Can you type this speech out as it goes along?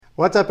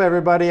What's up,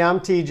 everybody? I'm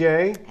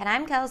TJ. And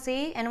I'm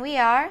Kelsey, and we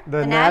are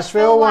the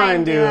Nashville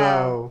Wine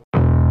Duo.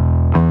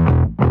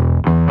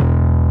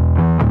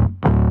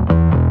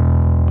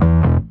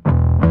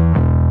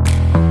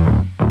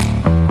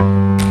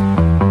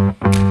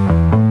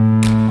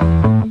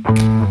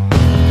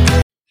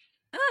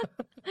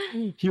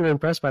 You were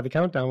impressed by the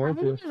countdown,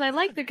 weren't you? I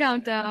like the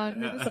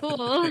countdown. It was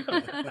cool.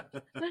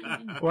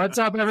 What's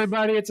up,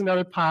 everybody? It's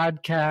another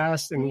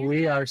podcast, and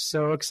we are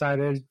so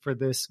excited for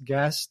this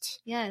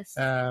guest. Yes.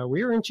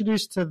 We were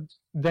introduced to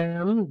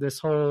them, this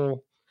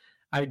whole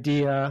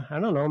idea, I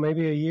don't know,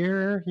 maybe a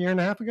year and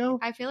a half ago?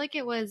 I feel like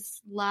it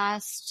was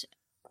last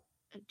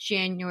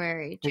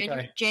January.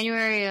 Okay.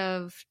 January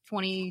of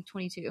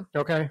 2022.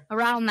 Okay.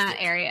 Around that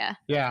area.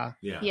 Yeah.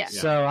 Yeah.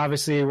 So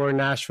obviously we're in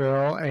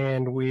Nashville,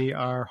 and we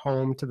are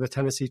home to the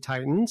Tennessee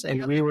Titans,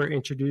 and we were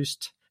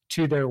introduced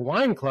to their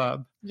wine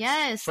club.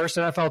 Yes. First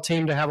NFL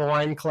team to have a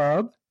wine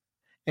club.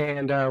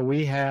 And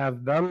we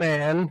have the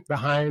man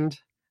behind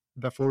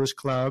the Foolish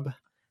Club,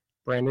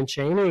 Brandon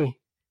Chaney.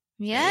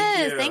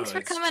 Yes. Thanks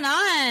for coming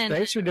on.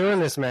 Thanks for doing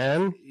this,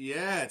 man.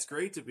 Yeah, it's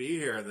great to be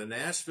here. The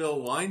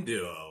Nashville Wine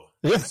Duo.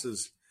 Yeah. This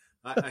is.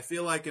 I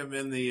feel like I'm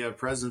in the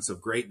presence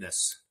of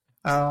greatness.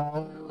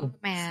 Oh,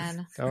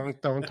 man.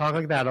 Don't talk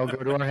like that. It'll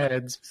go to our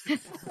heads.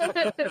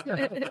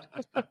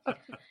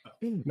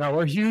 No,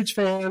 we're huge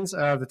fans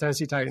of the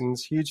Tennessee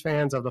Titans, huge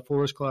fans of the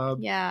Foolish Club.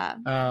 Yeah.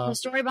 The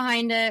story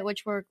behind it,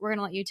 which we're going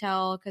to let you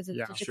tell because it's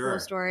such a cool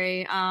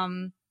story.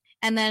 And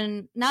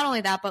then not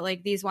only that, but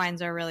like these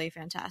wines are really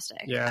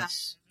fantastic.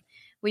 Yes.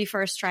 We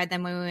first tried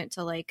them when we went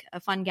to like a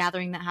fun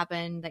gathering that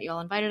happened that you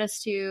all invited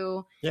us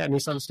to. Yeah,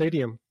 Nissan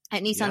Stadium.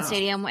 At Nissan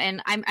Stadium.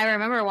 And I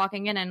remember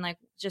walking in and like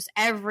just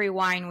every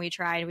wine we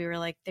tried, we were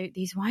like,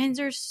 these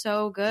wines are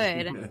so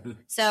good.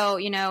 So,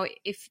 you know,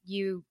 if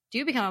you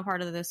do become a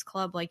part of this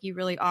club, like you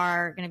really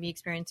are going to be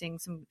experiencing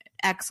some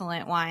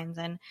excellent wines.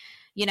 And,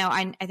 you know,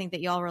 I think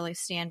that y'all really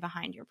stand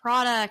behind your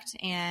product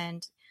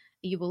and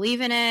you believe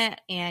in it,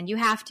 and you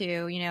have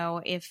to, you know,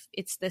 if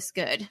it's this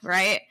good,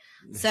 right?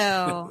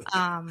 So,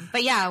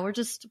 but yeah,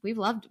 we've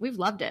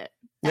loved it.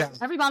 Yeah.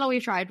 Every bottle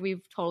we've tried,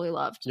 we've totally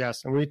loved.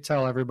 Yes, and we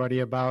tell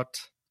everybody about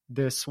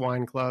this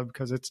wine club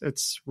because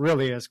it's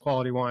really is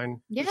quality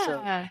wine. Yeah.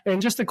 So,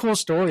 and just a cool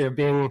story of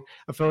being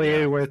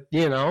affiliated with,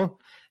 you know,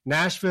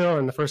 Nashville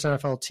and the first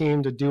NFL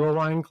team to do a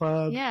wine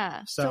club.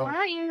 Yeah. So why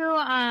don't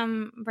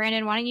you,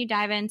 Brandon, why don't you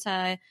dive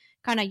into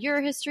kind of your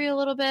history a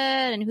little bit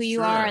and who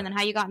you are and then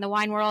how you got in the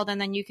wine world,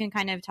 and then you can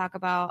kind of talk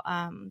about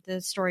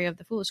the story of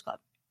the Foolish Club.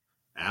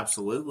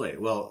 Absolutely.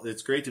 Well,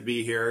 it's great to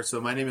be here.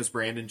 So my name is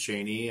Brandon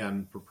Chaney.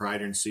 I'm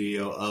proprietor and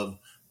CEO of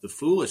the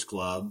Foolish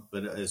Club,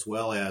 but as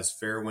well as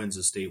Fairwinds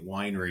Estate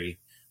Winery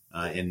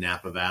in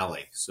Napa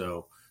Valley.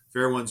 So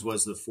Fairwinds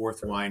was the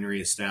fourth winery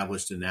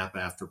established in Napa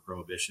after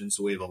Prohibition.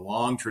 So we have a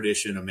long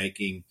tradition of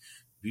making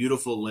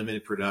beautiful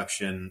limited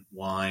production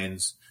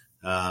wines.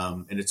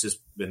 And it's just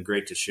been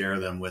great to share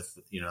them with,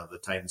 you know, the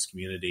Titans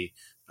community.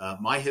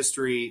 My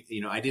history,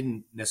 you know, I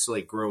didn't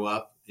necessarily grow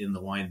up in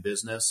the wine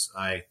business.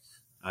 I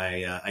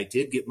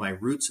did get my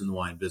roots in the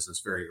wine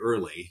business very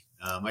early.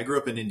 I grew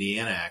up in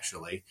Indiana,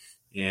 actually,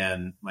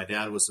 and my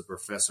dad was a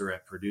professor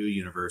at Purdue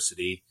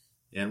University.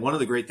 And one of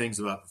the great things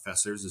about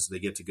professors is they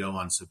get to go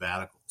on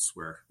sabbaticals.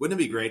 Wouldn't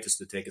it be great just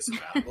to take a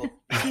sabbatical?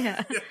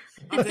 Yeah.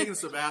 I'm taking a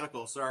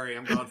sabbatical. Sorry,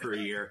 I'm gone for a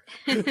year.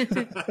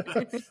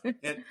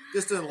 And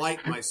just to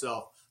enlighten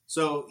myself.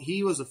 So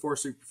he was a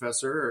forestry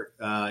professor.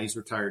 He's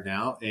retired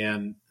now,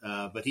 and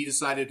but he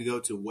decided to go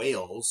to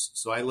Wales.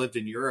 So I lived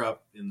in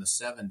Europe in the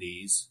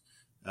 70s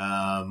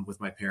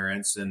with my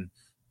parents, and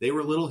they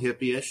were a little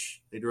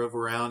hippie-ish. They drove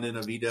around in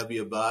a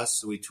VW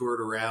bus. So we toured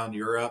around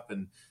Europe,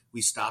 and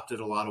we stopped at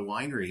a lot of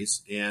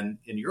wineries. And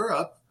in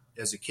Europe,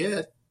 as a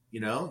kid, you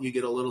know, you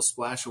get a little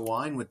splash of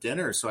wine with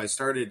dinner. So I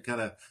started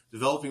kind of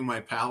developing my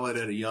palate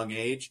at a young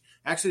age.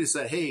 Actually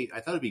said, hey, I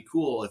thought it'd be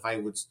cool if I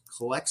would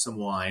collect some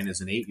wine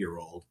as an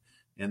 8-year-old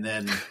and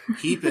then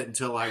keep it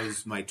until I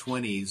was my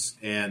 20s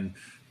and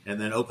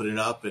then open it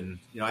up. And,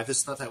 you know, I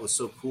just thought that was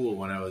so cool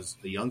when I was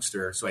a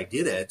youngster. So I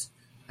did it.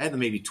 I had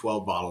maybe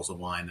 12 bottles of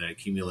wine that I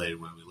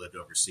accumulated when we lived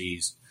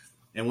overseas.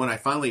 And when I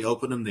finally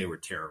opened them, they were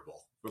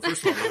terrible. But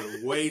first of all, they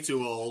were way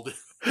too old.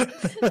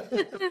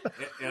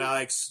 And I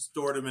like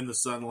stored them in the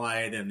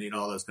sunlight and, you know,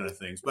 all those kind of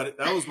things. But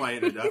that was my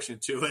introduction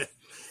to it.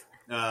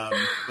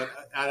 But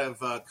out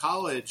of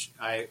college,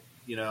 I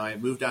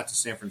moved out to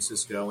San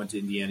Francisco, went to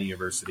Indiana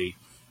University,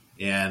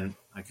 and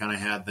I kind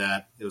of had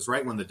that. It was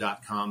right when the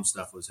 .com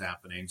stuff was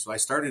happening. So I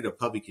started a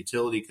public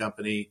utility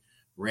company,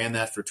 ran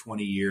that for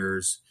 20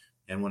 years.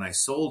 And when I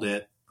sold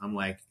it, I'm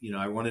like, you know,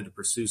 I wanted to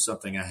pursue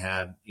something I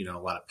had, you know,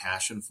 a lot of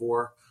passion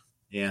for.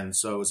 And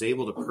so I was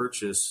able to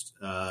purchase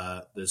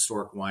the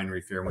historic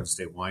winery, Fairwinds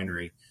Estate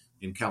Winery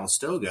in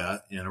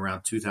Calistoga in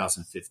around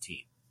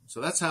 2015.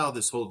 So that's how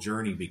this whole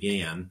journey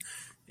began.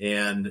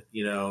 And,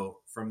 you know,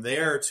 from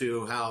there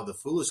to how the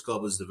Foolish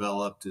Club was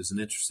developed is an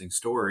interesting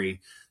story.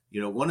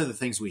 You know, one of the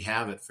things we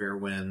have at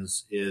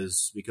Fairwinds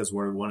is because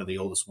we're one of the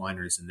oldest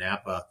wineries in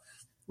Napa,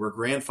 we're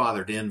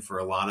grandfathered in for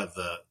a lot of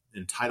the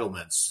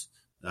entitlements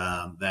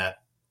that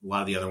a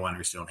lot of the other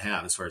wineries don't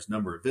have as far as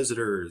number of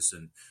visitors.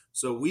 And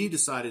so we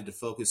decided to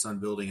focus on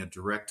building a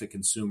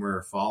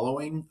direct-to-consumer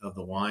following of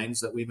the wines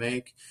that we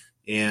make.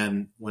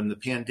 And when the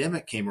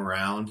pandemic came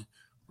around,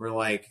 we're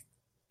like,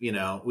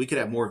 we could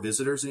have more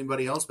visitors than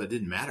anybody else, but it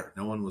didn't matter.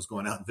 No one was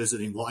going out and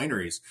visiting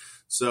wineries.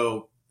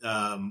 So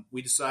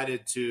we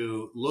decided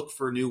to look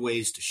for new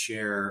ways to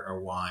share our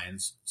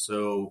wines.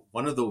 So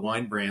one of the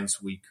wine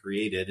brands we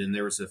created, and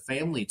there was a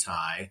family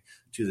tie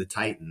to the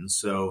Titans.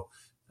 So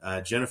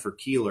Jennifer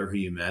Keeler, who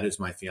you met, is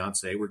my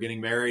fiance. We're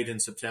getting married in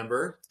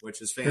September, which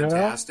is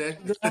fantastic.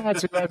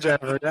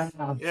 Jennifer.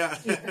 Yeah.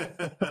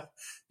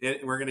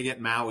 We're going to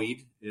get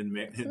Maui'd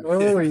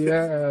Oh,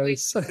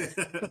 yes.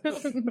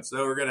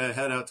 So we're going to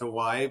head out to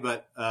Hawaii.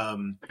 But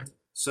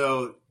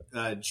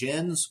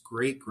Jen's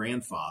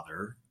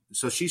great-grandfather,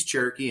 so she's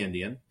Cherokee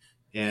Indian,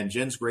 and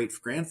Jen's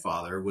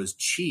great-grandfather was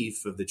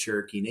chief of the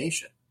Cherokee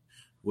Nation,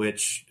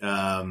 which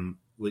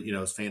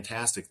is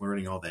fantastic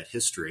learning all that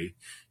history.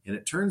 And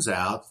it turns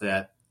out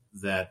that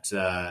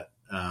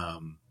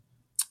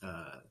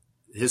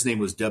his name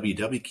was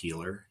W.W.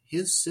 Keeler.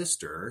 His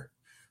sister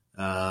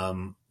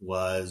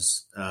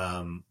was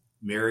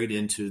married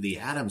into the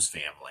Adams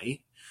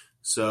family.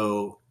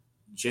 So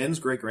Jen's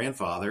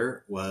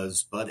great-grandfather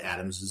was Bud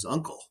Adams's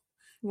uncle.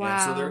 Wow.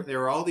 And so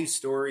there are all these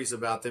stories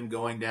about them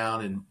going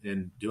down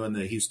and doing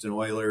the Houston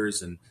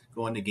Oilers and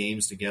going to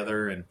games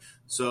together. And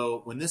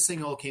so when this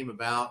thing all came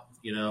about,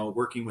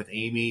 working with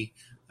Amy,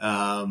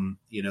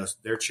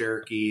 their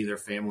Cherokee, their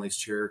family's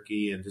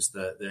Cherokee, and just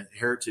the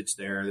heritage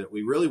there, that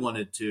we really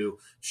wanted to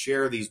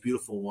share these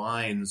beautiful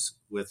wines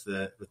with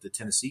the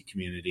Tennessee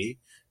community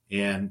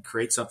and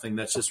create something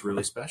that's just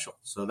really special.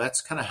 So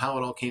that's kind of how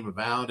it all came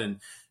about. And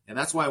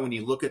that's why when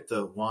you look at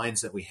the wines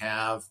that we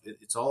have,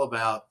 it's all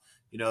about,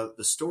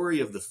 the story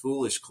of the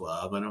Foolish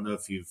Club. I don't know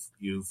if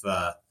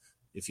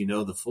if you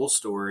know the full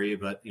story,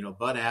 but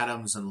Bud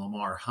Adams and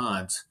Lamar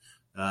Hunt.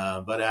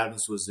 Bud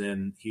Adams was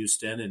in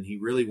Houston, and he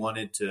really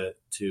wanted to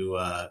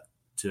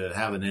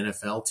have an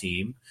NFL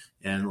team.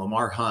 And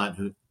Lamar Hunt,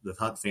 who the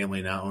Hunt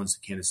family now owns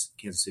the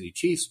Kansas City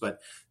Chiefs, but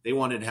they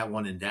wanted to have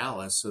one in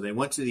Dallas. So they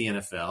went to the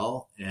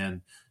NFL,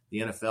 and the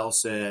NFL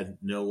said,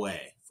 no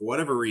way. For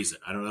whatever reason,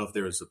 I don't know if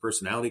there was a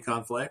personality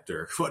conflict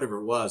or whatever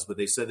it was, but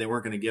they said they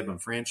weren't going to give them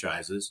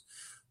franchises.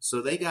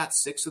 So they got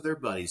 6 of their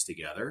buddies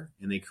together,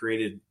 and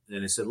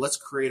they said, let's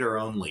create our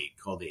own league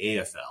called the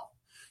AFL.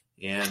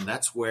 And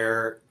that's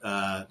where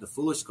the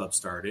Foolish Club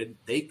started.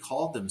 They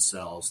called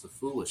themselves the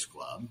Foolish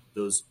Club.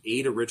 Those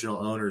 8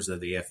 original owners of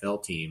the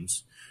AFL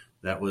teams,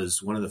 that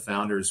was one of the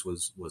founders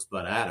was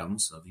Bud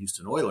Adams of the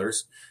Houston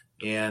Oilers.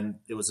 And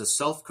it was a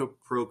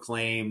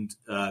self-proclaimed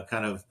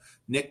kind of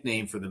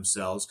nickname for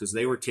themselves because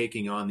they were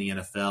taking on the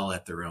NFL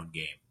at their own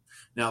game.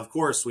 Now, of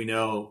course, we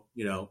know,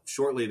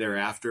 shortly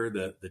thereafter,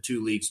 the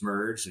 2 leagues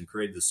merged and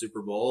created the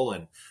Super Bowl.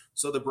 And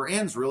so the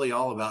brand's really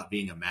all about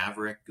being a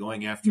maverick,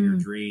 going after your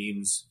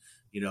dreams,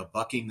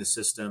 bucking the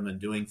system and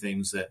doing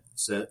things that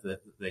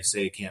they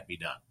say can't be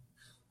done.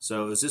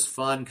 So it was just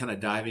fun kind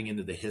of diving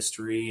into the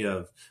history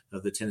of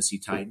the Tennessee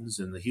Titans,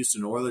 and the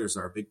Houston Oilers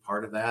are a big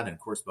part of that. And of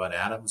course, Bud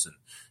Adams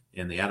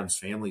and the Adams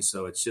family.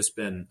 So it's just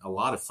been a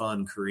lot of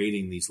fun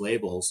creating these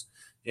labels.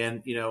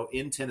 And,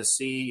 in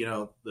Tennessee,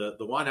 the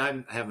wine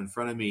I have in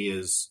front of me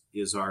is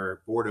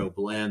our Bordeaux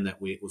blend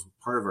that was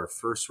part of our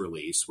first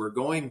release.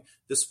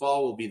 This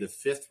fall will be the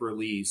 5th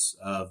release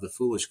of the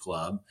Foolish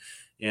Club.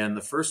 And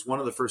one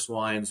of the first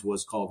wines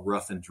was called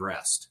Rough and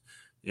Dressed,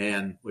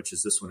 and which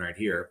is this one right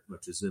here,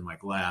 which is in my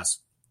glass.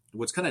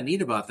 What's kind of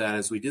neat about that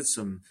is we did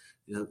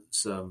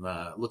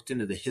looked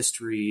into the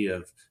history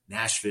of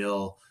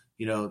Nashville.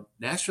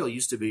 Nashville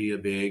used to be a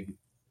big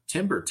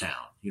timber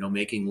town,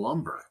 making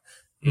lumber.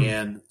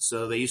 And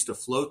so they used to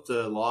float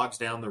the logs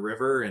down the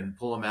river and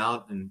pull them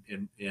out and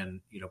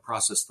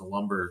process the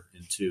lumber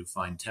into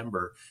fine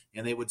timber.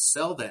 And they would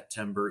sell that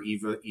timber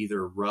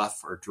either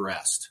rough or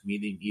dressed,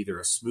 meaning either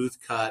a smooth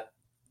cut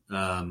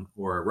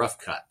or a rough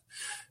cut.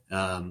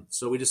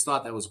 So we just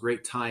thought that was a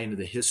great tie into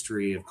the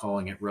history of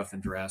calling it rough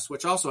and dressed,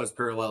 which also has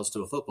parallels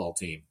to a football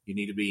team. You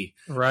need to be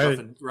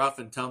rough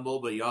and tumble,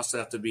 but you also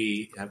have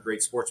to have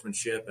great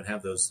sportsmanship and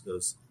have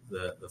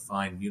the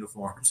fine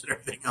uniforms and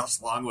everything else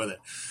along with it.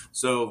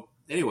 So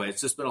anyway, it's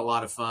just been a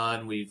lot of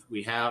fun.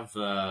 We have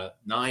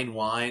 9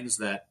 wines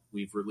that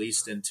we've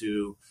released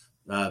into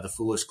the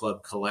Foolish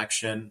Club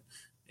collection,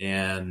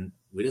 and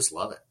we just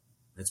love it.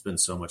 It's been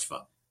so much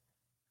fun.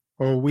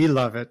 Oh, we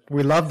love it.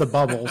 We love the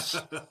bubbles.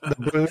 The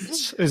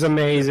Boots is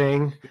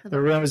amazing. The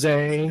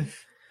Rosé,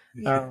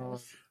 the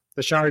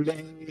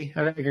Chardonnay.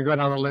 I can go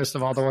down the list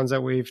of all the ones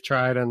that we've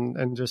tried,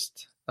 and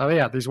just,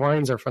 these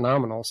wines are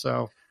phenomenal.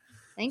 So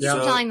thanks for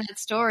telling that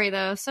story,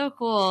 though. So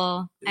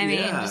cool. I mean,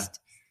 just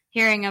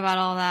hearing about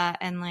all that,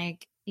 and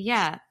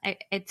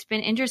it's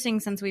been interesting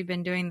since we've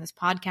been doing this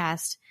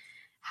podcast,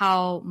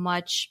 how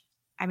much,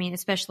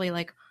 especially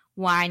like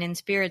wine and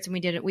spirits, and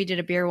we did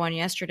a beer one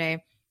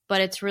yesterday. But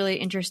it's really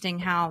interesting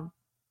how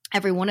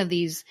every one of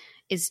these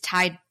is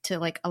tied to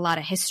like a lot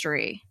of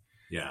history,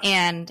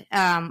 and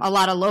a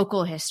lot of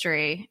local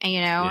history,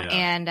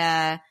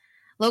 and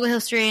local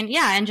history,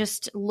 and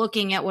just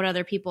looking at what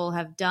other people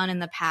have done in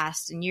the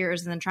past and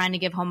years, and then trying to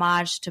give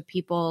homage to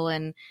people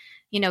and,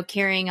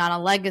 carrying on a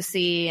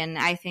legacy. And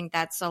I think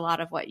that's a lot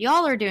of what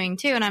y'all are doing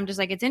too. And I'm just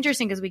like, it's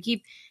interesting because we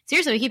keep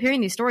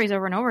hearing these stories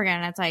over and over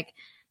again. And it's like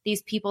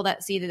these people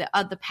that see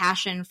the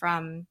passion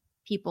from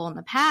people in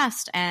the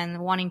past and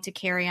wanting to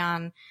carry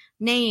on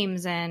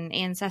names and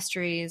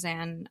ancestries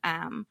and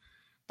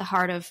the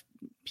heart of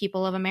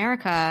people of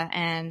America.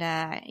 And,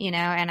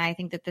 and I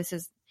think that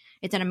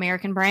it's an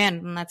American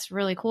brand, and that's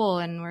really cool.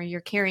 And where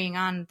you're carrying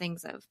on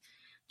things of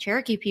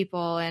Cherokee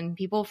people and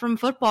people from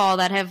football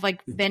that have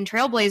like been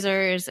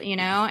trailblazers,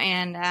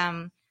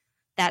 and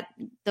that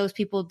those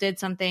people did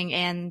something,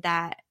 and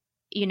that,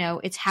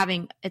 it's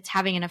having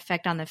an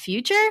effect on the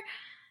future.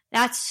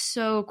 That's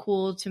so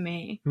cool to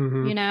me,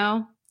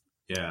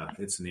 Yeah,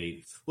 it's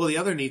neat. Well, the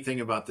other neat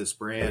thing about this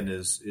brand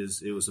is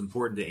it was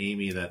important to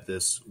Amy that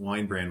this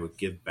wine brand would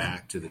give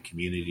back to the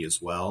community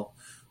as well.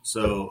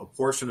 So a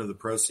portion of the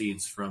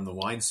proceeds from the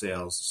wine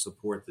sales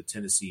support the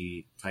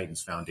Tennessee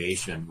Titans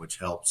Foundation, which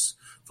helps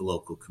the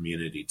local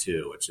community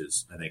too, which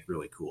is, I think,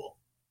 really cool.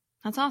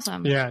 That's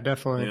awesome. Yeah,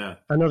 definitely. Yeah.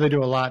 I know they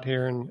do a lot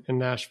here in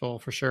Nashville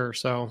for sure.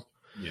 So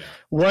yeah.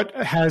 What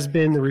has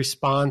been the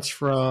response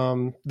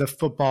from the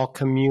football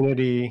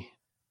community,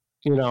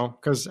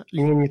 because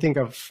when you think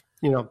of,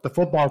 the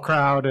football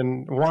crowd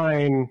and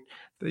wine,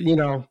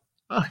 You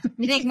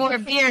think more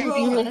beer,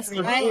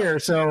 right? Beer.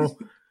 So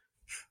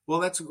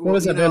what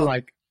has that been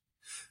like?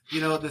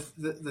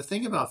 The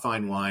thing about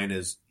fine wine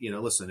is,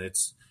 listen,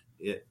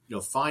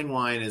 fine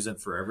wine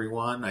isn't for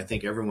everyone. I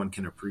think everyone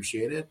can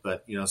appreciate it,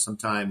 but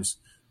sometimes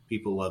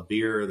people love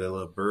beer, they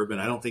love bourbon.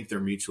 I don't think they're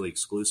mutually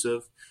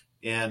exclusive.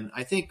 And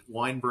I think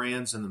wine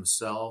brands in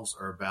themselves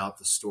are about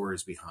the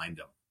stories behind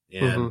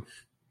them.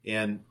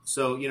 And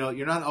so,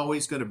 you're not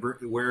always going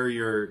to wear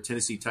your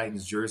Tennessee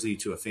Titans jersey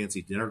to a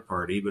fancy dinner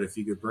party, but if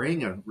you could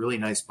bring a really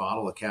nice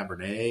bottle of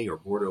Cabernet or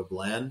Bordeaux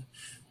blend,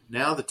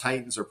 now the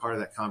Titans are part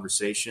of that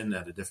conversation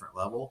at a different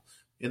level.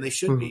 And they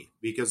should be,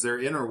 because they're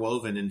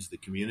interwoven into the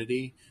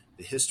community.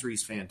 The history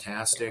is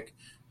fantastic.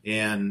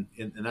 And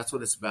that's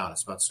what it's about.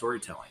 It's about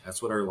storytelling.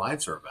 That's what our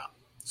lives are about.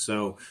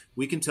 So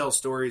we can tell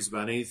stories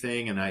about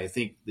anything. And I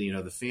think,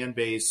 the fan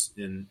base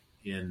in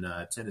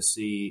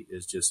Tennessee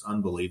is just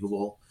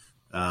unbelievable.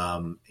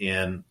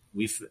 And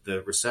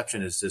the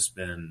reception has just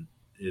been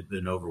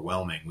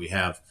overwhelming. We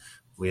have,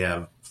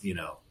 the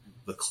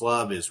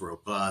club is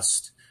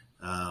robust.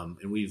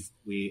 And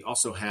we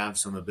also have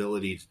some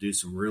ability to do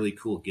some really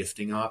cool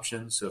gifting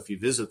options. So if you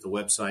visit the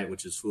website,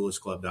 which is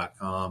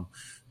foolishclub.com,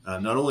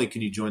 not only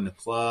can you join the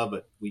club,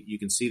 but you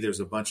can see there's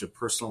a bunch of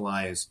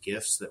personalized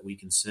gifts that we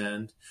can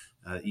send,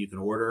 you can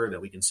order,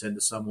 that we can send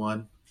to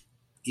someone,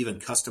 even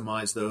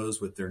customize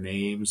those with their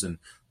names and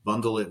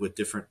bundle it with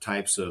different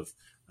types of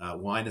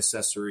wine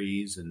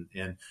accessories.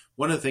 And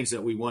one of the things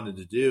that we wanted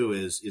to do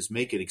is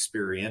make it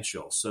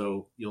experiential.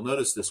 So you'll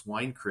notice this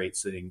wine crate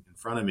sitting in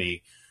front of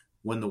me.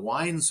 When the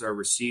wines are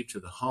received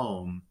to the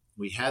home,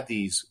 we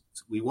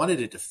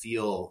wanted it to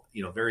feel,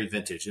 very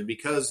vintage. And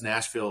because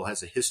Nashville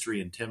has a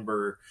history in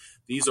timber,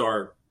 these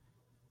are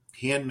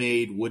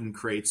handmade wooden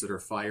crates that are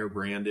fire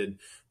branded.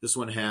 This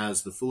one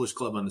has the Foolish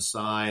Club on the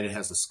side. It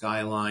has the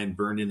skyline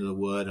burned into the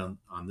wood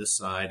on this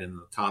side. And on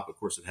the top, of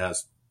course, it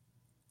has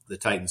the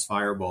Titans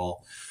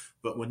Fireball.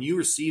 But when you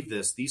receive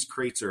this, these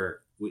crates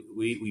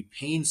we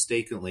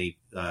painstakingly,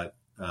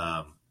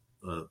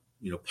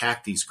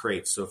 pack these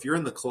crates. So if you're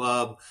in the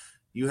club,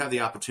 you have the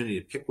opportunity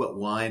to pick what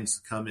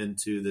wines come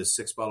into this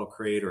 6-bottle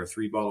crate or a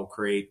 3-bottle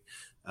crate.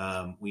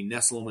 We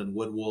nestle them in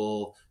wood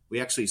wool. We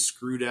actually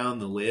screw down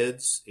the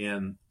lids,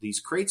 and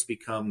these crates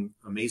become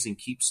amazing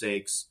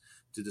keepsakes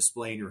to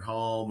display in your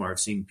home. Or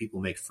I've seen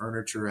people make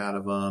furniture out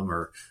of them,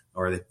 or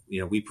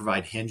we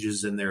provide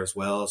hinges in there as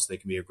well, so they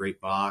can be a great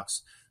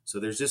box. So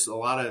there's just a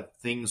lot of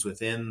things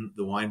within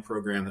the wine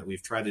program that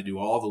we've tried to do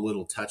all the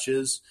little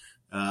touches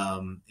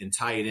and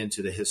tie it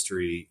into the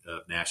history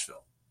of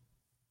Nashville.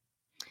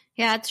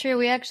 Yeah, it's true.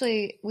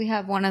 We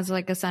have one as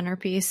like a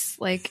centerpiece,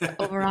 like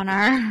over on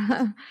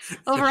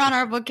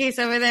our bookcase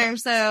over there.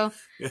 So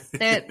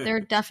they're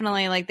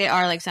definitely like, they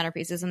are like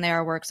centerpieces, and they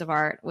are works of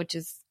art, which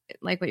is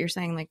like what you're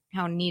saying. Like,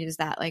 how neat is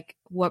that? Like,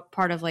 what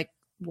part of like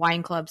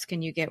wine clubs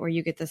can you get where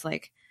you get this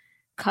like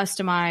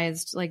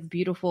customized, like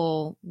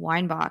beautiful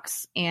wine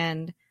box,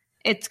 and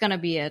it's going to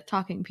be a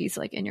talking piece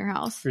like in your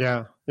house.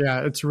 Yeah.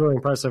 Yeah. It's really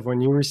impressive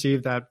when you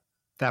receive that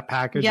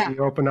package. Yeah.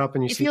 You open up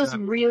and it feels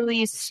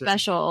really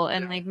special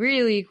and like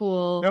really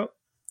cool. Yep.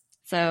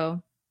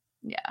 So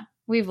yeah,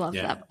 we've loved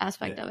that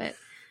aspect of it.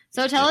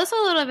 So tell us a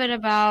little bit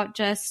about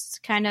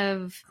just kind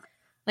of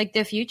like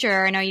the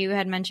future. I know you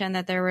had mentioned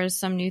that there was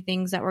some new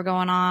things that were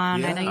going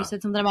on. I know you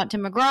said something about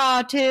Tim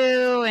McGraw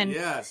too, and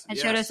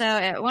showed us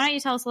out. Why don't you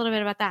tell us a little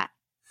bit about that?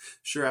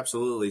 Sure,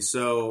 absolutely.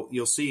 So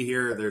you'll see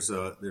here, there's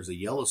a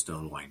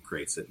Yellowstone wine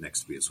crate sitting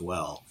next to me as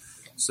well.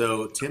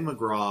 So Tim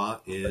McGraw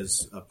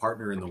is a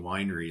partner in the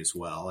winery as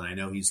well, and I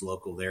know he's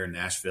local there in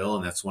Nashville,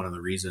 and that's one of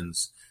the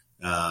reasons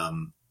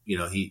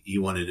he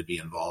wanted to be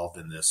involved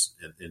in this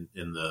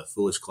in the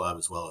Foolish Club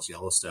as well as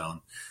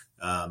Yellowstone.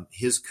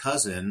 His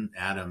cousin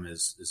Adam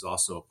is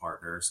also a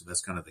partner, so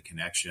that's kind of the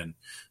connection.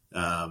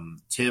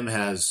 Tim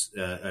has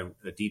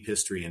a deep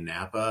history in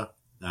Napa.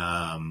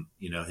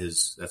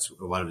 That's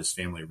a lot of his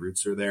family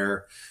roots are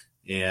there,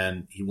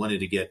 and he wanted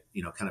to get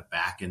kind of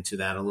back into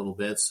that a little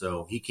bit.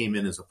 So he came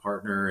in as a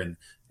partner, and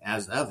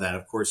as of that,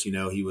 of course,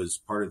 he was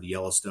part of the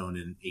Yellowstone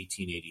in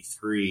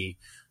 1883.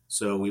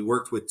 So we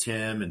worked with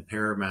Tim and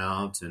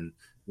Paramount and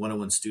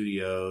 101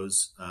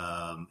 Studios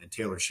and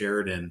Taylor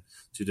Sheridan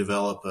to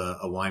develop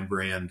a wine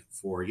brand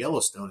for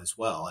Yellowstone as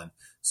well. And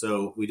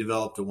so we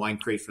developed a wine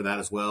crate for that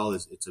as well.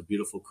 It's a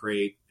beautiful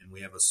crate, and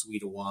we have a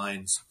suite of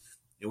wines.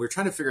 And we're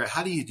trying to figure out,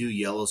 how do you do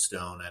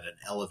Yellowstone at an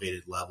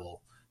elevated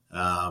level?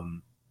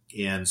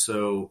 And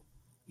so,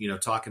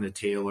 talking to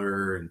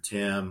Taylor and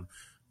Tim,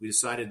 we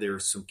decided there are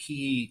some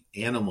key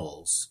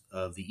animals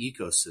of the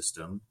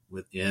ecosystem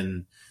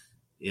within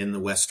the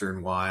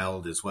Western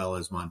wild as well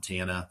as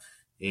Montana.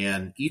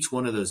 And each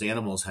one of those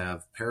animals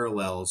have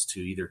parallels to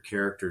either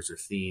characters or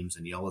themes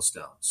in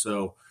Yellowstone.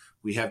 So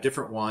we have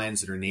different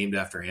wines that are named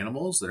after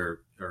animals that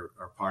are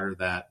part of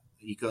that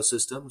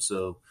ecosystem.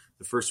 So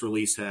the first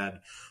release had,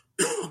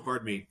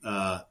 pardon me,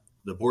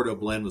 the Bordeaux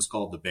blend was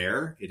called the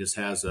Bear. It just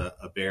has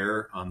a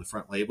bear on the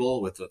front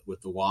label with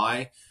the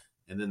Y.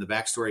 And then the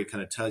backstory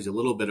kind of tells you a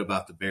little bit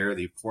about the bear,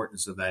 the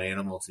importance of that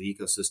animal to the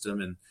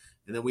ecosystem. And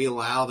then we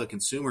allow the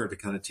consumer to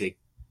kind of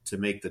to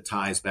make the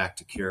ties back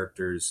to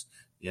characters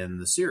in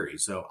the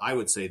series. So I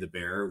would say the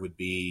bear would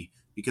be,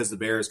 because the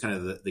bear is kind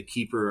of the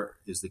keeper,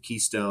 is a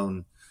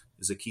keystone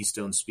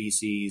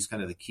species,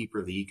 kind of the keeper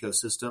of the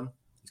ecosystem.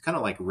 He's kind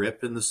of like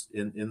Rip in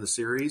the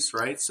series,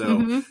 right?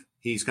 So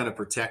he's kind of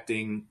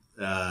protecting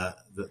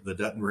the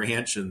Dutton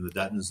Ranch and the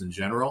Duttons in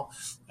general.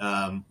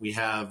 We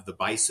have the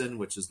bison,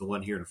 which is the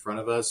one here in front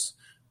of us,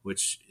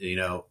 which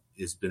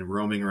has been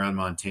roaming around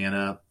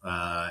Montana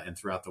and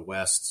throughout the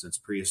West since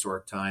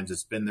prehistoric times.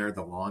 It's been there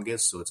the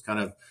longest, so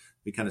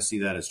we kind of see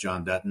that as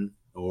John Dutton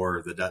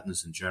or the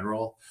Duttons in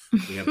general.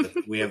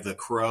 We have the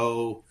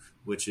crow,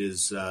 which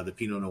is the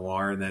Pinot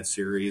Noir in that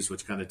series,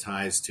 which kind of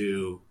ties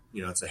to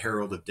it's a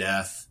herald of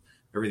death.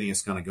 Everything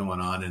is kind of going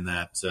on in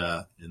that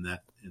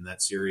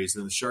series.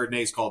 And the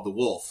Chardonnay is called the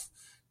Wolf,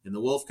 and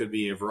the wolf could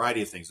be a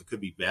variety of things. It could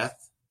be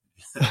Beth.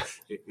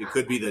 It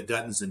could be the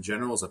Duttons in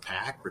general as a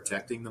pack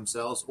protecting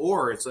themselves,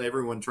 or it's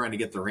everyone trying to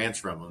get the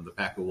ranch from them, the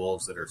pack of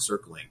wolves that are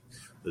circling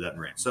the Dutton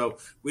Ranch. So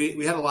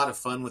we had a lot of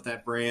fun with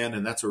that brand,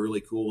 and that's a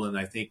really cool, and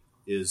I think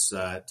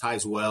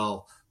ties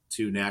well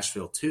to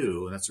Nashville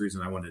too. And that's the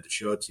reason I wanted to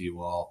show it to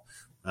you all,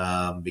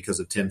 because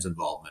of Tim's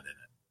involvement in it.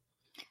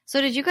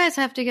 So did you guys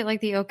have to get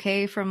the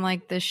okay from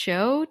the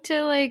show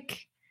to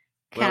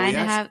kind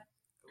of have?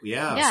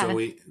 Yeah.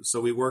 So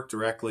we worked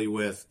directly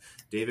with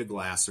David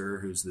Glasser,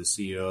 who's the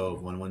CEO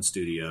of 101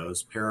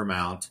 Studios,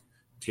 Paramount,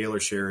 Taylor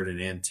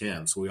Sheridan, and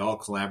Tim. So we all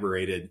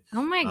collaborated.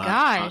 Oh my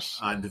gosh!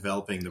 On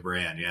developing the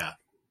brand. Yeah.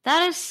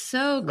 That is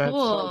so cool. That's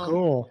so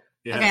cool.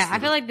 Yeah, okay, I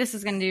feel like this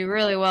is going to do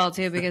really well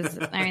too, because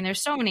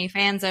there's so many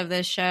fans of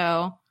this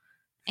show,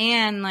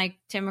 and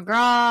Tim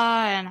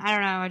McGraw, and I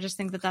don't know. I just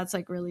think that's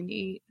really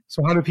neat.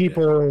 So how do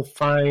people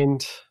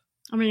find?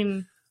 I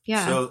mean,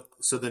 yeah.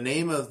 So the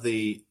name of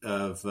the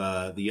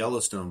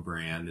Yellowstone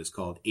brand is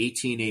called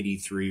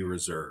 1883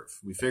 Reserve.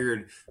 We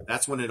figured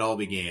that's when it all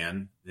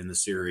began in the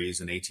series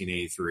in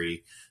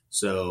 1883.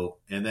 So,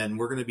 and then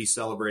we're going to be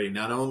celebrating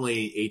not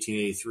only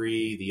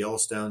 1883, the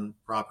Yellowstone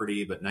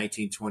property, but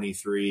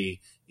 1923,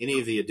 any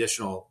of the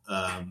additional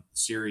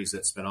series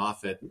that spin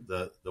off it.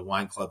 The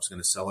wine club's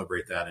going to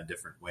celebrate that in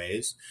different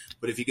ways.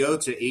 But if you go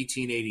to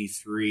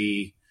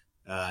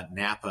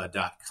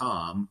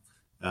 1883napa.com,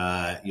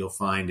 you'll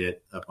find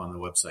it up on the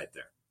website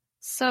there.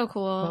 So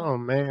cool. Oh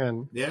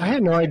man. Yeah. I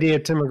had no idea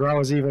Tim McGraw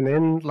was even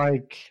in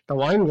the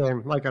wine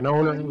game, an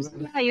owner.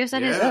 Yeah, you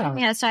said his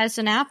family has ties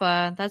to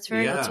Napa. That's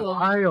very cool.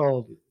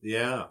 Wild.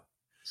 Yeah.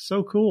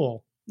 So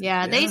cool.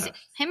 Yeah,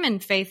 him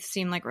and Faith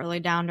seem really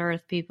down to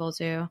earth people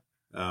too.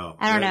 Oh,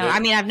 I don't know. I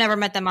mean, I've never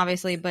met them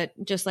obviously, but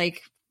just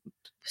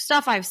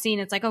stuff I've seen,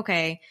 it's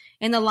okay,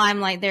 in the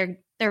limelight they're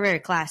very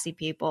classy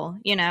people,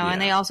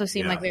 and they also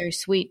seem like very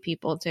sweet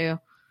people too.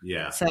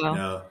 Yeah.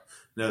 So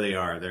no, they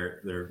are.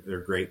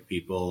 They're great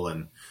people,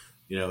 and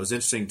it was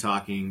interesting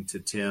talking to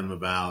Tim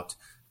about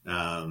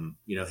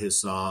his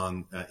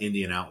song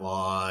Indian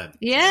Outlaw,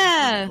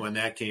 and when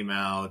that came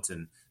out,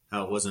 and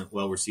how it wasn't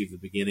well received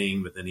at the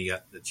beginning, but then he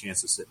got the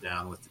chance to sit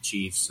down with the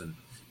Chiefs, and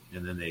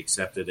then they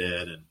accepted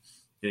it, and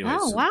anyway,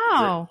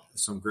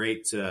 some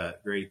great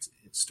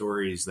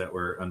stories that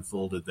were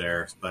unfolded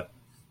there. But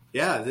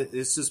yeah,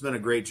 this has been a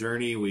great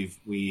journey.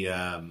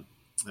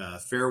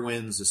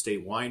 Fairwinds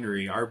Estate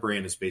Winery, our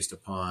brand is based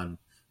upon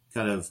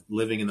kind of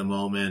living in the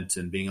moment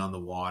and being on the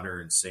water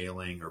and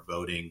sailing or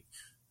boating.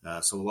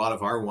 So a lot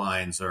of our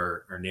wines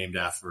are named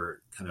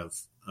after kind of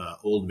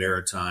old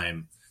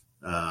maritime,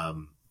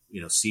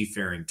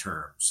 seafaring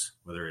terms,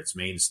 whether it's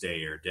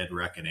Mainstay or Dead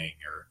Reckoning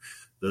or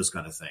those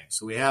kind of things.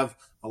 So we have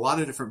a lot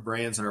of different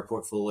brands in our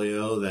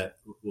portfolio that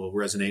will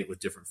resonate with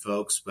different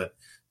folks, but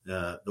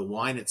The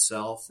wine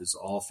itself is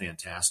all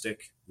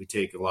fantastic. We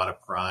take a lot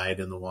of pride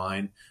in the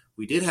wine.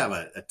 We did have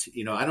I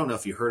don't know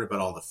if you heard about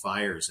all the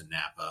fires in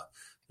Napa.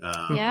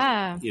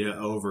 Yeah.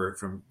 Over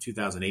from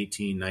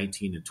 2018,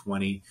 19, and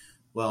 20.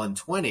 Well, in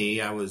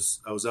 20, I was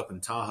up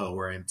in Tahoe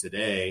where I am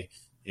today,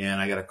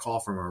 and I got a call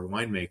from our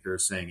winemaker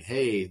saying,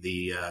 "Hey,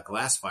 the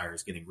glass fire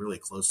is getting really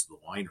close to the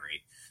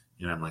winery."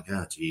 And I'm like,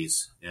 "Oh,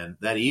 geez." And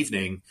that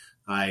evening,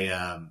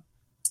 I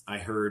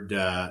heard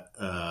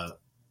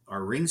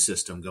our ring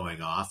system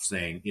going off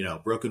saying,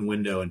 broken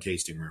window in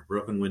tasting room,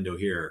 broken window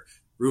here,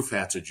 roof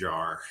hatch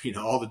ajar,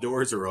 all the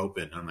doors are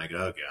open. I'm like,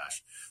 oh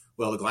gosh.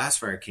 Well, the glass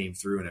fire came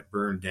through and it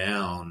burned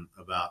down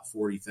about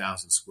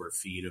 40,000 square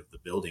feet of the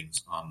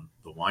buildings on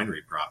the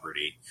winery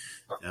property.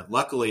 And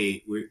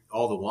luckily,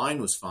 all the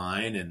wine was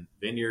fine and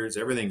vineyards,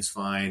 everything's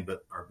fine,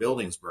 but our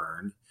buildings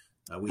burned.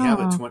 We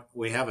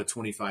have a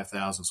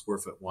 25,000 square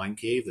foot wine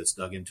cave that's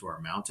dug into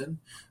our mountain.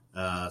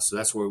 So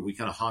that's where we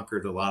kind of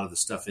hunkered a lot of the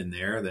stuff in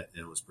there that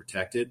it was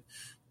protected.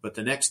 But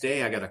the next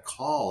day I got a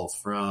call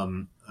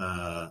from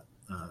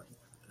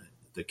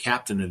the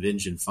captain of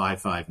engine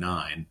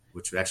 559,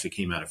 which actually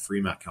came out of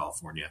Fremont,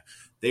 California.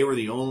 There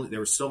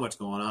was so much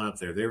going on up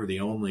there. They were the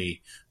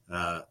only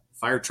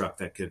fire truck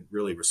that could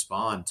really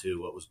respond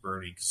to what was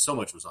burning. So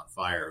much was on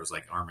fire. It was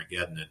like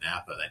Armageddon in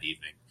Napa that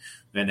evening,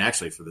 and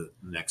actually for the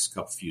next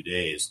few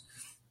days.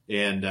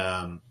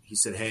 And he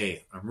said,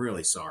 "Hey, I'm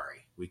really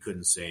sorry. We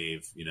couldn't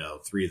save,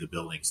 3 of the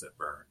buildings that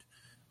burned."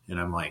 And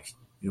I'm like,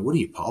 what are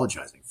you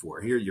apologizing for?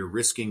 Here, you're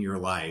risking your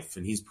life.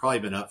 And he's probably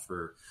been up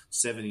for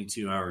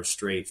 72 hours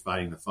straight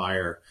fighting the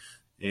fire.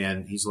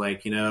 And he's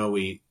like,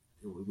 we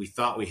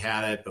thought we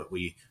had it, but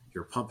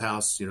your pump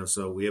house,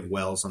 so we have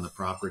wells on the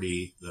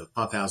property. The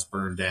pump house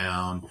burned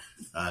down.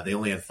 They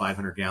only had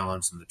 500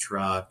 gallons in the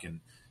truck.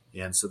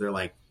 And so they're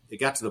like, it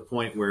got to the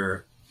point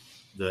where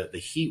the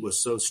heat was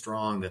so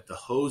strong that the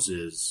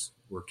hoses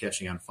were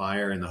catching on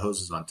fire, and the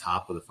hoses on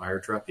top of the fire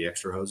truck, the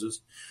extra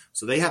hoses.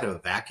 So they had to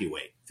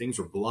evacuate. Things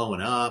were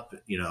blowing up,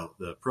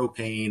 the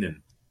propane.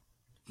 And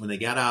when they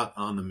got out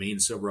on the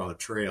main Silverado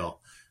Trail,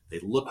 they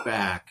looked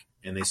back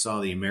and they saw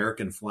the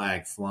American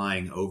flag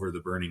flying over the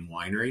burning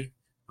winery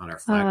on our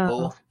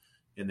flagpole.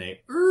 And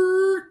they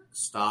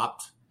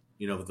stopped,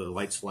 with the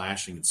lights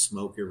flashing and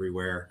smoke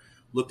everywhere,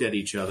 looked at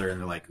each other, and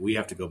they're like, we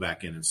have to go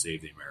back in and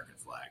save the American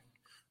flag.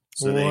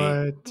 So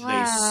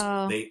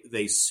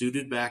they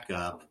suited back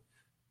up,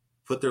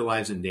 put their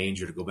lives in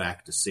danger to go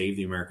back to save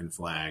the American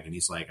flag. And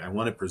he's like, I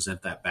want to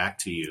present that back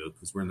to you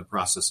because we're in the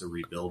process of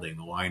rebuilding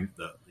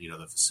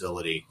the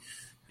facility.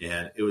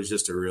 And it was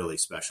just a really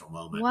special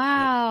moment.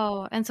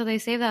 Wow. And so they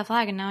saved that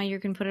flag and now you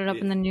can put it up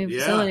in the new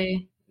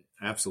facility.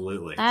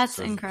 Absolutely. That's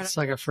incredible. It's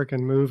like a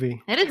freaking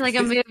movie. It is like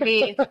a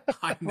movie.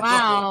 I know.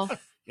 Wow.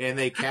 And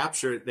they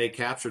captured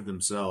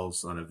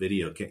themselves on a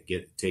video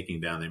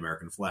taking down the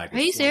American flag. Are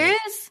you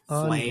serious?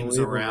 Flames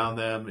around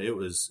them. It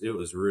was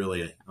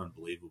really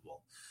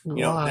unbelievable.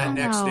 Wow.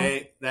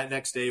 That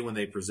next day when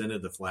they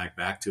presented the flag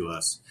back to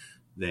us,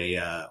 we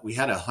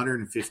had a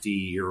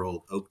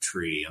 150-year-old oak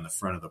tree on the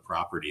front of the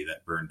property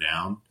that burned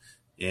down.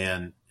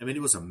 And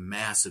it was a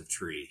massive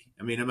tree.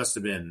 It must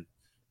have been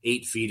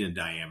 8 feet in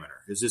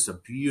diameter. It was just a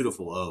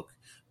beautiful oak,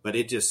 but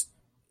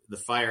the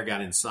fire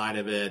got inside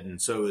of it.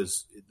 And so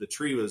the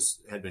tree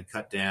had been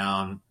cut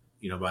down,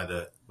 by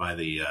the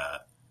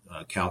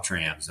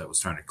Caltrans that was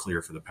trying to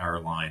clear for the power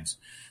lines,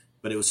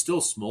 but it was still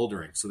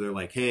smoldering. So they're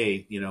like,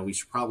 hey, we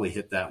should probably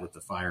hit that with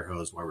the fire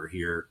hose while we're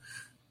here.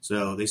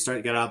 So they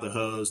got out the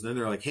hose, and then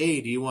they're like,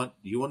 hey, do you want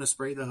to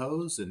spray the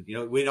hose? And,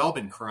 we'd all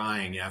been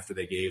crying after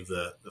they gave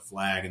the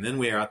flag, and then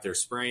we were out there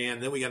spraying.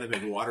 Then we got a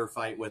big water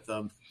fight with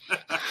them.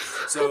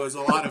 So it was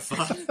a lot of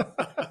fun.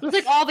 It was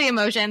like all the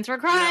emotions. We're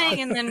crying,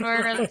 and then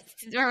we're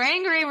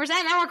angry, we're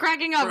sad, now we're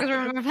cracking up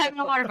because we're having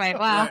a water fight.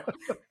 Wow. Right.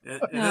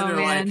 And then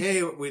they're like,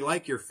 hey, we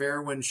like your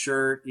Fairwind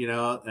shirt,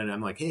 and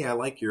I'm like, hey, I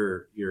like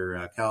your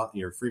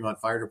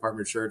Fremont Fire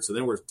Department shirt. So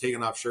then we're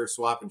taking off shirts,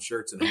 swapping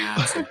shirts and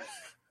hats. And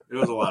it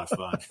was a lot of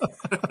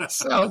fun.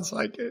 Sounds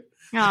like it.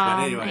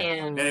 But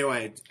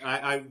anyway,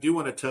 I do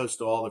want to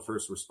toast all the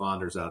first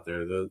responders out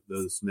there.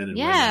 Those men and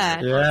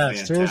women. Yeah,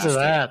 cheers to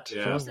that.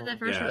 Yeah. Cheers to the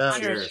first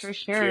responders for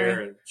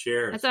sure.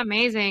 Cheers. That's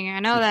amazing. I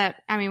know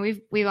that.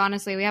 We've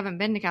honestly, we haven't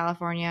been to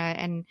California,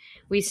 and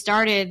we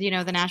started, the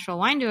Nashville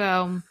Wine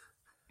Duo.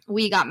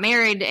 We got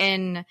married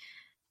in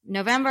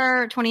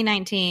November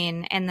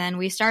 2019, and then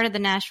we started the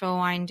Nashville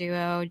Wine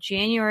Duo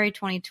January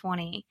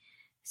 2020.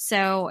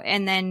 So,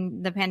 and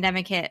then the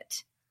pandemic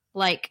hit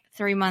like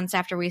 3 months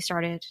after we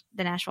started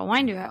the Nashville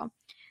Wine Duo.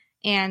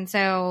 And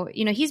so,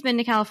 he's been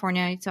to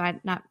California. So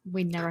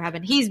we never have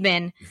been. He's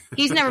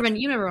never been,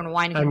 you've never been a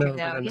wine country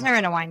though. He's never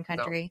in a wine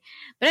country. No.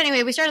 But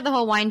anyway, we started the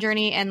whole wine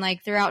journey, and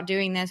like throughout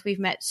doing this, we've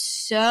met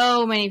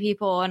so many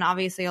people, and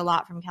obviously a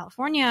lot from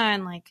California,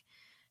 and like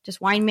just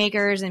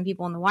winemakers and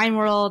people in the wine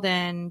world.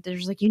 And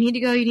there's like, you need to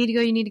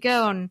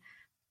go. And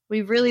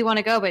we really want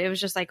to go, but it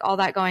was just like all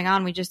that going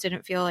on. We just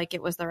didn't feel like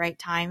it was the right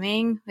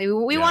timing.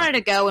 We wanted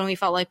to go when we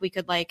felt like we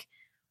could like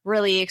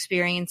really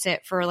experience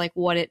it for like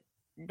what it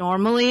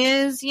normally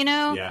is,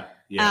 Yeah.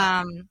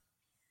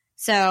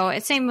 So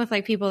it's same with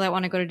like people that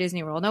want to go to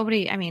Disney World.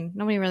 Nobody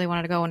really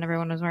wanted to go when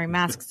everyone was wearing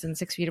masks and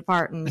 6 feet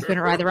apart and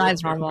couldn't ride the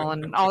rides normal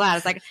and all that.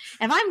 It's like,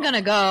 if I'm going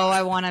to go,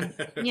 I want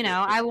to,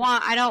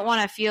 I don't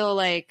want to feel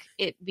like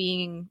it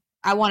being,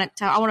 I want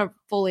to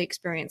fully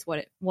experience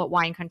what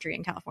wine country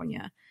in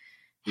California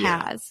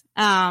has.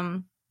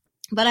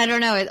 But I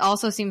don't know. It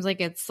also seems like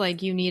it's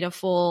like you need a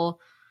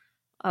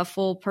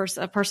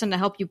person to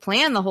help you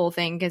plan the whole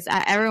thing, because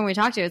everyone we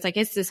talk to, it's like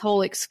it's this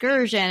whole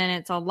excursion and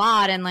it's a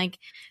lot. And like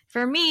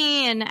for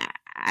me and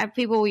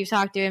people we've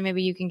talked to, and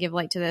maybe you can give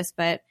light to this,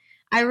 but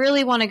I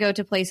really want to go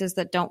to places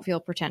that don't feel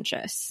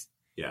pretentious.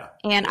 Yeah.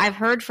 And I've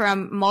heard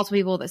from multiple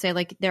people that say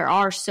like there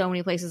are so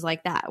many places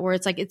like that where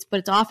it's like it's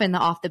often the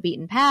off the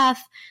beaten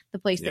path, the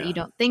place that you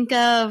don't think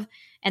of,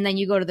 and then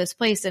you go to this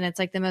place and it's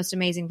like the most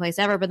amazing place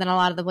ever. But then a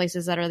lot of the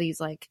places that are these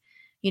like,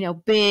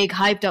 big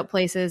hyped up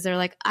places, they're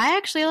like, I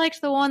actually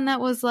liked the one that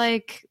was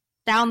like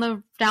down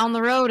the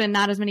road and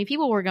not as many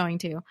people were going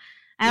to.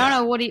 I don't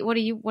know. What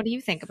do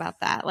you think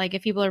about that? Like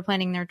if people are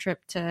planning their trip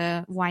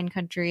to wine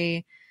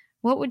country,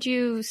 what would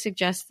you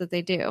suggest that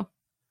they do?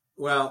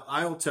 Well,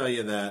 I will tell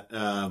you that,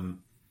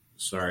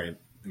 sorry,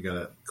 I got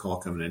a call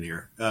coming in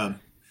here.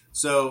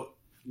 So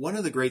one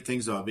of the great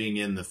things about being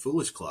in the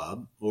Foolish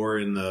Club or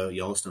in the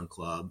Yellowstone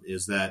Club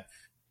is that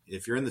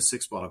if you're in the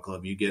 6 bottle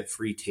club, you get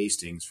free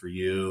tastings for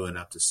you and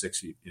up to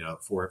 6,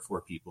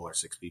 four people or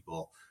 6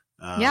 people.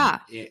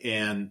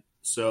 And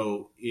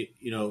so,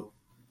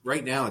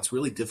 right now it's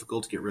really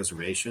difficult to get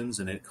reservations,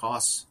 and it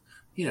costs,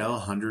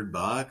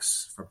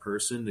 $100 per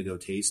person to go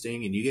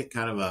tasting, and you get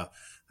kind of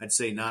I'd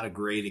say not a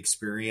great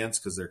experience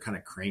because they're kind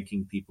of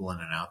cranking people in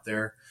and out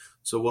there.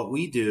 So what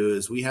we do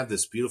is we have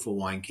this beautiful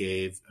wine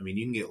cave. I mean,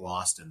 you can get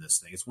lost in this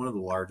thing. It's one of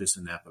the largest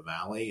in Napa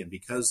Valley. And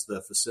because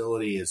the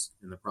facility is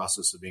in the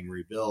process of being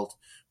rebuilt,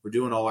 we're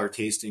doing all our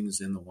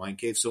tastings in the wine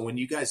cave. So when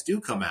you guys do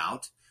come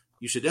out,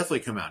 you should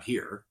definitely come out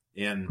here.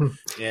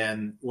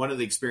 And one of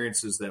the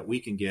experiences that we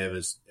can give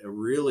is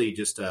really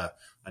just a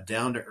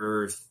down to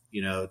earth,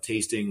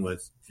 tasting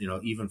with,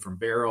 even from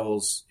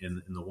barrels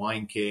in the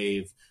wine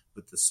cave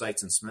with the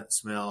sights and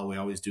smell. We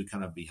always do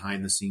kind of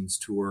behind the scenes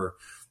tour.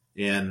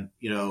 And,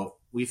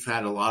 we've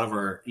had a lot of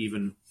our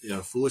even,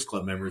 Foolish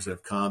Club members that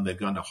have come. They've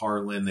gone to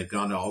Harlan. They've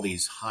gone to all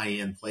these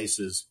high-end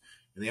places.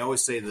 And they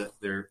always say that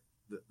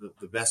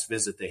the best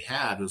visit they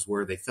had was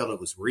where they felt it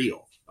was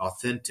real,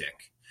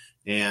 authentic.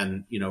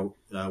 And,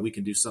 we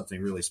can do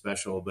something really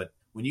special. But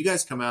when you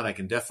guys come out, I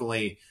can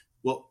definitely,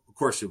 well, of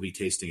course, you'll be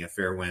tasting at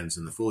Fair Winds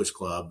and the Foolish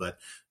Club. But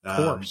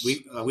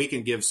we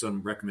can give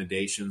some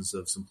recommendations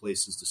of some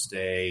places to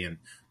stay and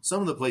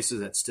some of the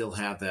places that still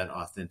have that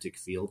authentic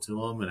feel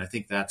to them. And I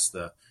think that's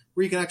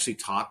where you can actually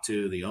talk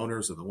to the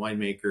owners of the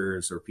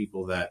winemakers or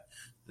people that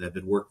have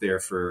been worked there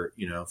for,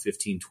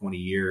 15, 20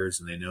 years,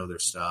 and they know their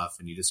stuff.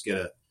 And you just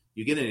get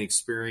an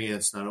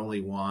experience, not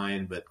only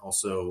wine, but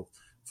also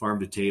farm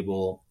to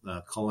table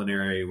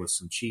culinary with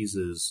some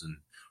cheeses and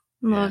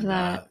love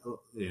that.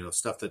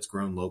 Stuff that's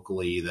grown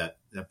locally that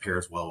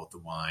pairs well with the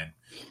wine.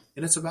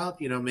 And it's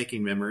about,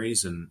 making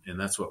memories, and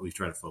that's what we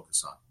try to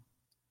focus on.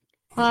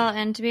 Well,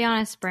 and to be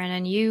honest,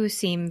 Brandon, you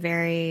seem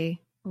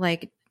very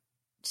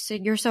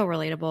you're so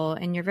relatable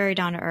and you're very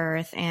down to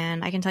earth,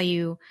 and I can tell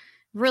you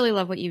really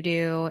love what you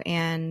do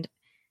and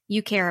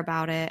you care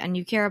about it and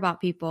you care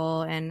about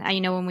people. And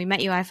when we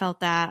met you, I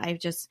felt that. I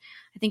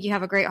think you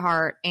have a great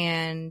heart.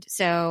 And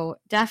so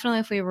definitely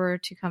if we were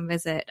to come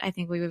visit, I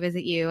think we would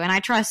visit you. And I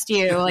trust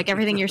you, like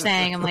everything you're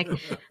saying. I'm like,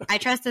 I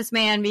trust this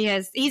man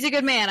because he's a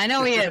good man. I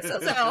know he is.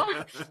 So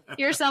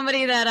you're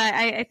somebody that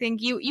I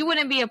think you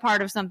wouldn't be a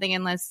part of something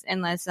unless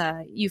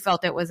you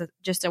felt it was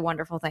just a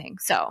wonderful thing.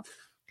 So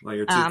well,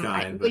 you're too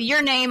kind. With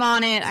your name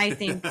on it, I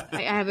think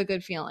I have a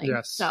good feeling.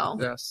 Yes. So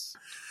yes.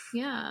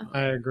 Yeah.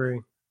 I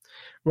agree.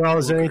 Well,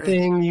 is there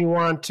anything you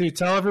want to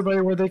tell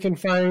everybody where they can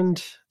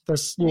find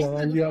this,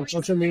 on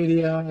social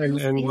media and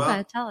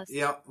tell us.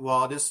 Yeah.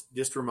 Well,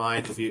 just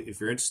remind if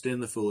you're interested in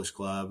the Foolish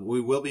Club,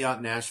 we will be out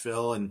in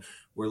Nashville, and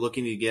we're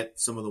looking to get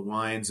some of the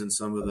wines and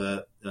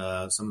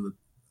some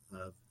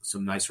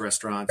nice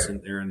restaurants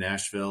there in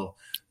Nashville.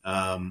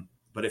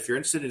 But if you're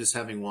interested in just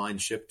having wine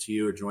shipped to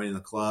you or joining the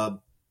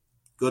club,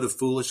 go to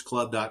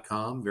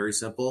foolishclub.com. Very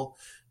simple.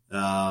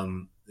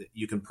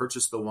 You can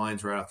purchase the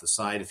wines right off the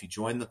site. If you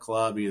join the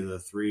club, either the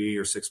 3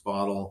 or 6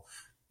 bottle,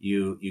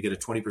 you get a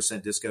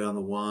 20% discount on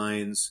the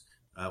wines.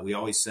 We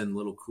always send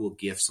little cool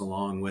gifts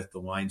along with the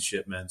wine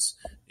shipments.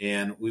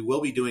 And we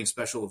will be doing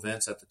special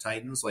events at the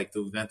Titans, like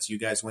the events you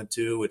guys went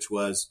to, which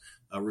was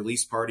a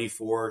release party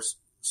for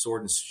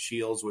Sword and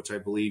Shields, which I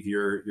believe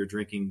you're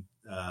drinking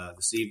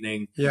this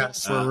evening.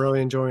 Yes, we're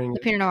really enjoying the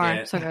Pinot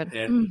Noir. So good.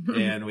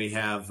 And we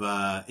have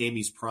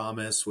Amy's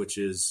Promise, which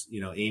is,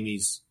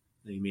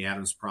 Amy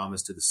Adams'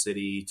 promise to the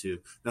city to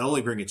not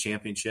only bring a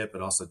championship,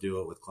 but also do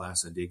it with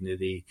class and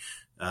dignity.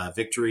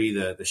 Victory,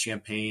 the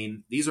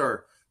champagne. These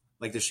are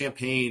like the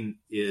champagne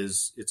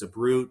it's a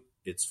brut.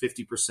 It's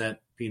 50%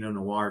 Pinot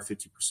Noir,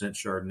 50%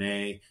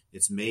 Chardonnay.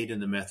 It's made in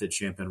the method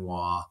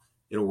Champenois.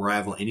 It'll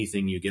rival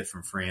anything you get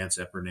from France,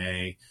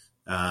 Epernay.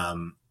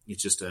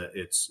 it's just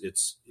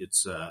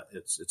it's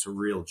a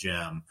real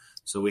gem.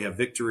 So we have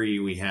Victory,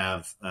 we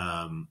have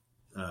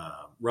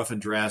Rough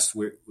and Dressed.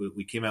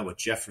 We came out with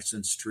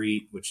Jefferson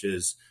Street, which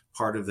is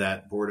part of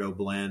that Bordeaux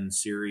blend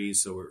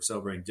series. So we're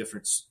celebrating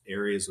different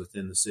areas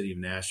within the city of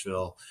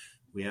Nashville.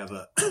 We have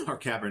our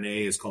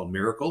Cabernet is called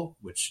Miracle,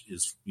 which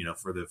is,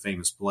 for the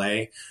famous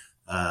play,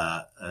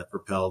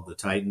 propelled the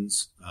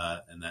Titans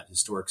in that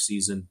historic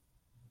season.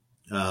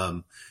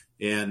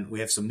 And we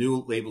have some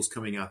new labels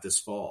coming out this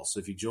fall. So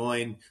if you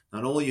join,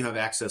 not only you have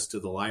access to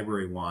the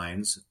library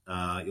wines,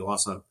 you'll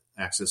also have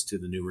access to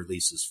the new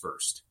releases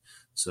first.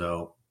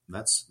 So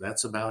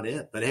that's about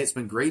it. But hey, it's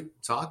been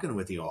great talking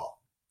with you all.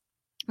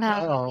 We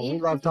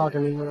love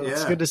talking to you.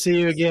 It's good to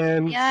see you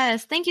again.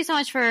 Yes. Thank you so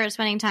much for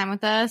spending time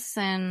with us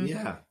and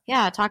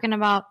talking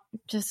about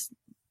just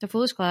the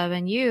Foolish Club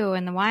and you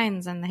and the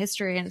wines and the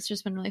history. And it's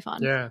just been really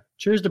fun. Yeah.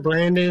 Cheers to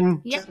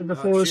Brandon. Yeah. To the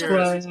Foolish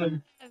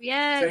Club.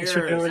 Yes. Thanks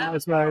for doing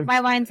this, man.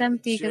 My wine's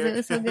empty because it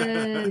was so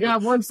good. You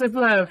got one sip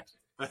left.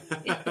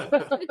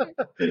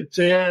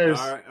 Cheers.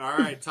 All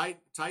right. Tight.